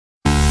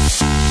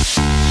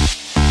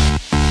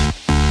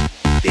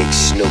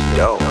Snoop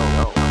Dogg.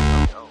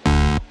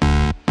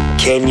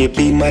 Can you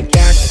be my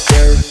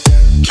doctor?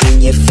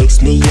 Can you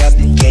fix me up?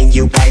 Can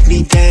you wipe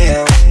me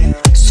down?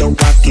 So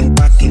I can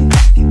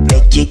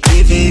make you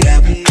give it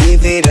up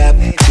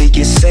till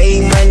you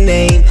say my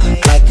name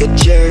like a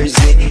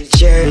jersey.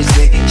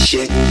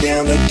 Shutting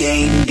down the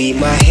game, be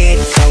my head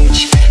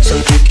coach, so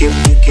you can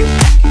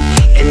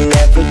and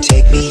never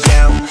take me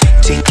out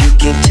till you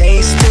can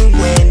taste the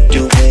wind.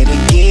 Do it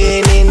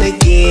again and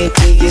again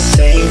till you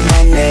say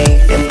my name.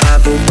 And by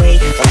the way,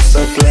 I'm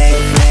so glad.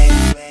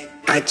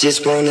 I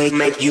just wanna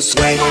make you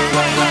sweat.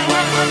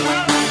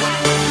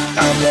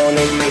 I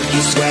wanna make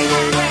you sweat.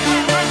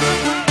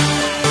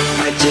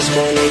 I just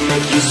wanna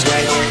make you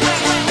sweat.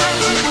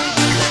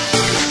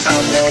 I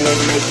wanna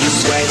make you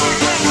sweat.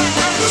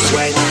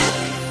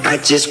 I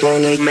just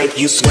wanna make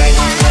you sweat.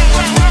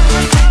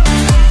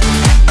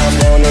 I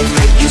wanna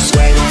make you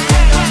sweat.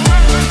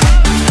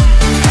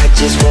 I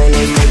just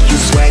wanna make you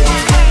sweat.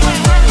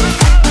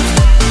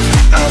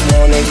 I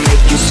wanna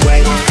make you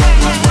sweat.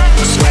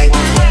 Sweat.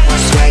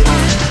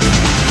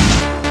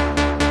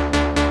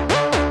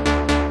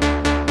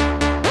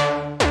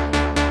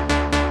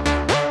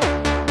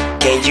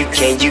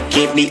 Can you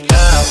get me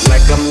up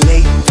like I'm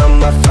late from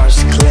my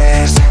first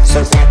class, so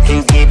I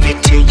can give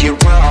it to you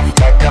off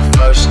like a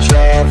first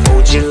draft?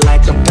 Hold you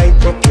like a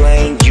paper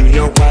plane, you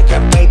know I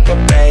got paper,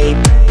 babe.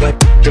 But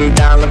them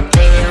dollar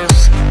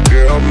bills,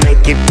 girl,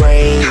 make it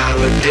rain.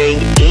 Holiday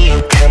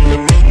Inn, come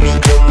and meet me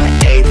on my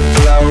 8th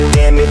floor.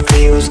 Damn, it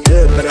feels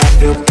good, but I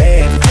feel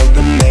bad for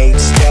the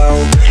maids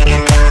though.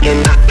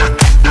 And I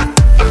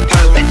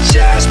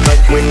apologize, but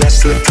when I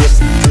slip,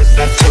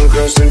 I turn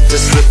girls into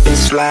slip and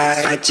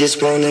slide. I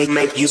just wanna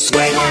make you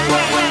sweat.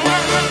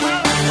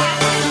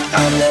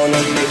 I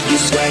wanna make you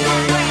sweat.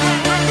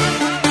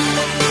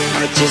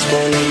 I just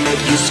wanna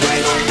make you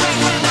sweat.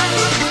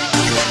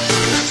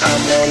 I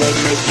wanna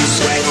make you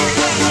sweat.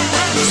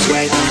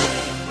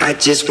 I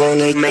just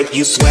wanna make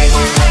you sweat.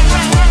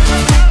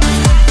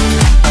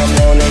 I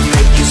wanna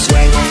make you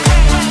sweat.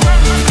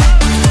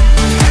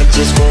 I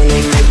just wanna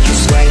make you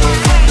sweat.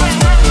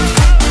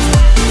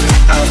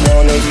 I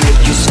wanna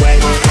make you sweat.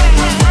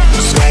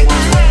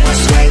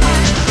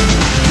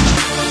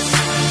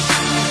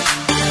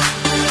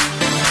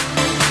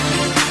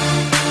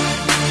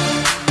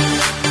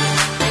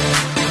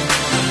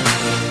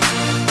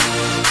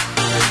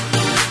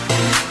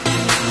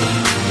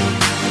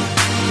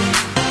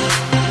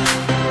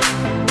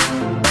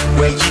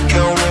 Where you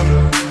going?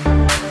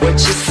 What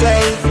you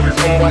say?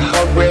 I'm with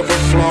her river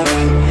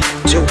flowing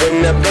to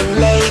another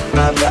lake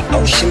by the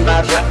ocean,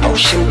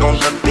 on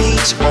the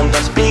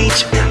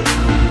beach.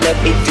 Let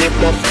me dip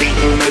my feet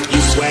and make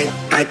you sweat.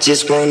 I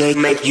just wanna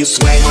make you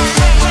sweat.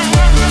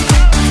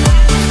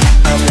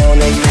 I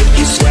wanna make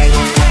you sweat.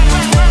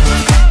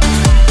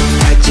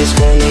 I just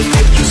wanna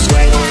make you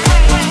sweat.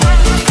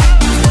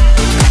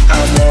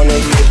 I wanna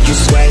make you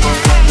sweat.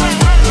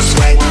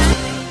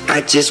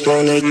 I just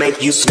wanna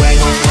make you sweat.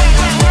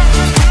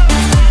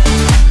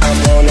 I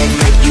wanna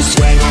make you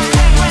sweat.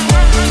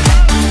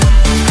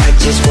 I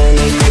just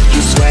wanna make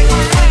you sweat.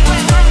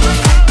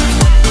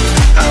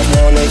 I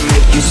wanna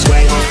make you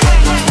sweat.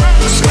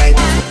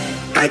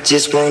 I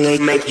just wanna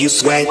make you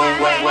sweat.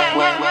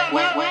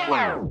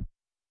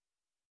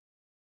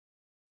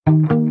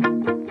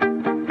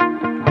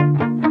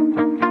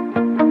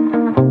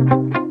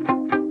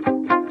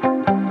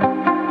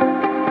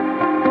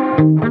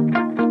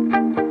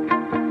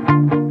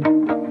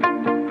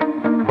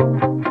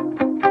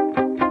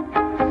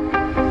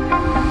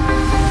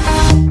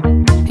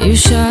 You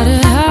shot it